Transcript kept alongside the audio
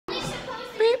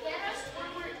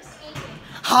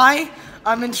Hi,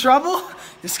 I'm in trouble.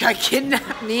 This guy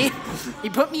kidnapped me. He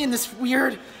put me in this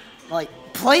weird,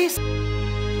 place.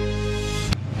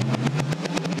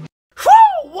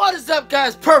 What is up,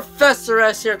 guys? Professor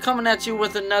S here, coming at you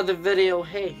with another video.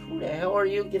 Hey, who the hell are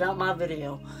you? Get out my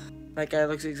video. That guy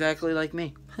looks exactly like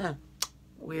me. Huh.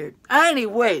 Weird.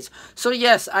 Anyways, so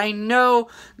yes, I know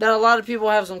that a lot of people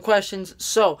have some questions.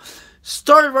 So,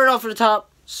 started right off at the top.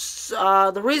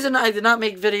 The reason I did not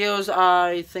make videos,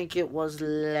 I think it was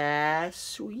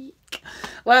last week.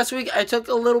 Last week, I took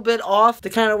a little bit off to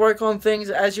kind of work on things.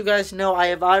 As you guys know, I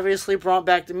have obviously brought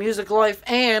back the Music Life,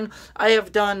 and I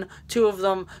have done 2 of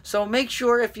them. So make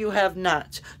sure, if you have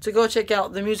not, to go check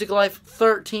out the Music Life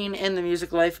 13 and the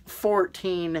Music Life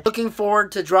 14. Looking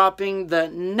forward to dropping the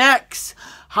next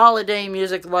holiday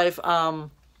Music Life.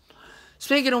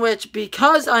 Speaking of which,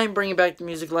 because I'm bringing back the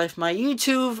Music Life, my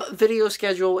YouTube video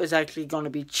schedule is actually going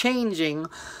to be changing.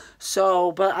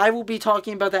 So, but I will be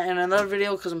talking about that in another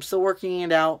video because I'm still working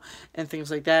it out and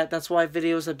things like that. That's why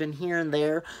videos have been here and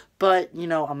there. But, you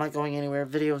know, I'm not going anywhere.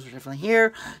 Videos are definitely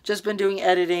here. Just been doing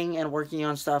editing and working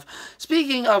on stuff.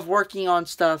 Speaking of working on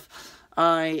stuff,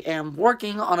 I am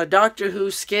working on a Doctor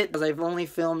Who skit, because I've only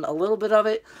filmed a little bit of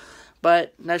it.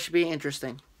 But that should be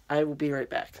interesting. I will be right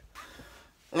back.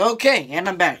 Okay, and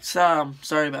I'm back. So,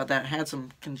 sorry about that. I had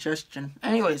some congestion.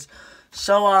 Anyways,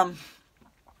 so,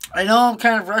 I know I'm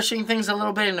kind of rushing things a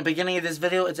little bit in the beginning of this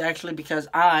video. It's actually because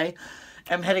I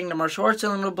am heading to martial arts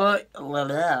in a little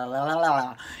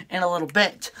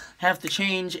bit. Have to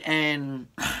change and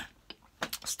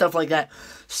stuff like that.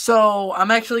 So,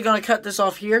 I'm actually going to cut this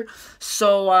off here.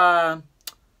 So,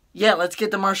 yeah, let's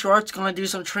get the martial arts. Going to do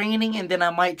some training, and then I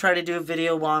might try to do a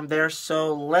video while I'm there.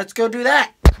 So, let's go do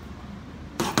that.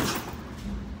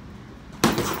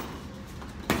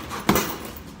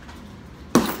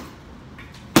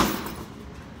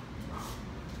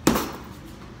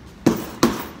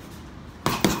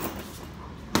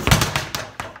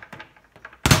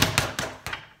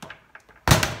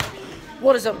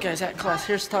 What is up, guys, at class?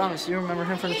 Here's Thomas. You remember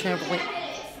him from the trampoline?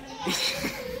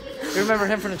 You remember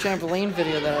him from the trampoline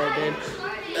video that I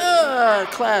did?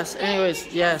 Class.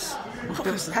 Anyways, yes. What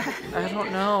was that? I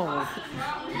don't know.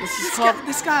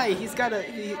 This guy, he's got a...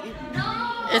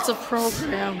 It's a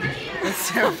program.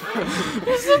 This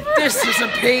is a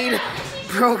paid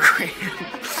program.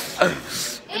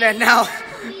 And then now,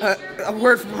 a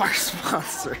word from our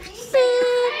sponsors.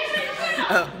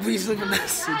 Please leave a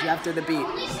message after the beep.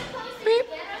 Beep.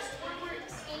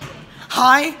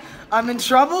 Hi, I'm in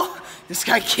trouble. This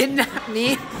guy kidnapped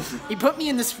me. He put me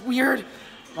in this weird,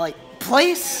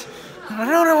 place. I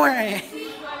don't know where I am.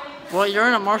 Well, you're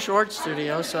in a martial arts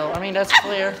studio, so, I mean, that's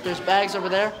clear. There's bags over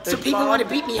there. So people want to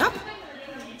beat me up?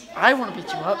 I want to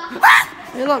beat you up.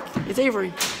 Hey, look, it's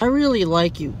Avery. I really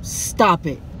like you. Stop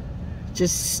it.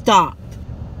 Just stop.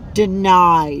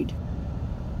 Denied.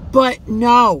 But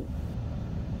no.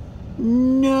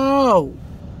 No.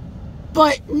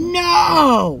 But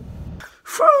no!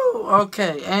 Whew.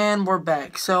 Okay, and we're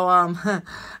back. So,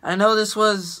 I know this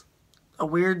was a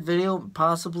weird video,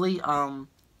 possibly.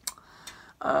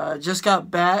 Just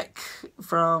got back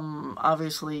from,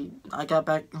 obviously, I got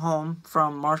back home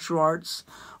from martial arts,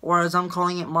 or as I'm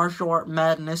calling it, martial art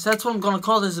madness. That's what I'm going to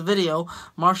call this video,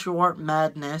 martial art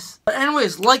madness. But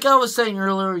anyways, like I was saying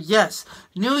earlier, yes,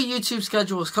 new YouTube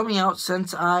schedule is coming out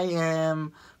since I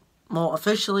am... well,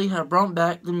 officially have brought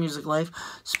back the Music Life.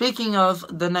 Speaking of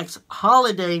the next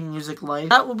holiday Music Life,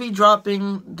 that will be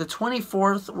dropping the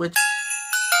 24th, which...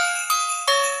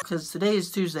 because today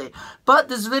is Tuesday. But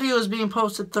this video is being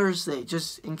posted Thursday,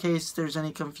 just in case there's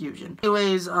any confusion.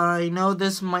 Anyways, I know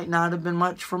this might not have been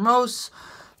much for most,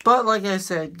 but like I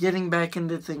said, getting back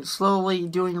into things slowly,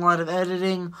 doing a lot of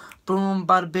editing, boom,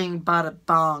 bada bing, bada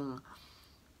bong.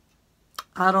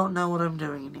 I don't know what I'm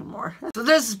doing anymore. So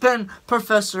this has been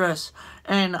Professor S,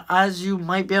 and as you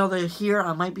might be able to hear,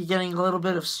 I might be getting a little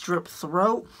bit of strep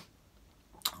throat,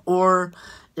 or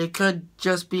it could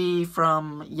just be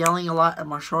from yelling a lot at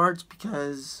martial arts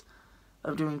because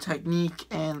of doing technique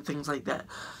and things like that.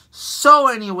 So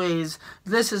anyways,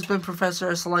 this has been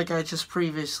Professor S, like I just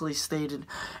previously stated,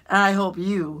 and I hope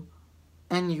you...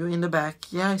 and you in the back,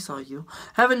 yeah, I saw you,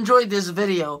 have enjoyed this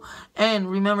video.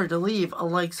 And remember to leave a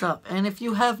likes up. And if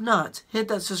you have not, hit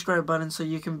that subscribe button so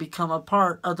you can become a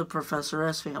part of the Professor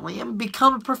S family and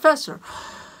become a professor.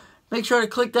 Make sure to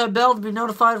click that bell to be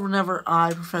notified whenever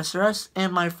I, Professor S,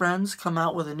 and my friends come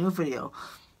out with a new video.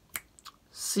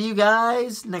 See you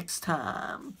guys next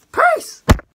time. Peace!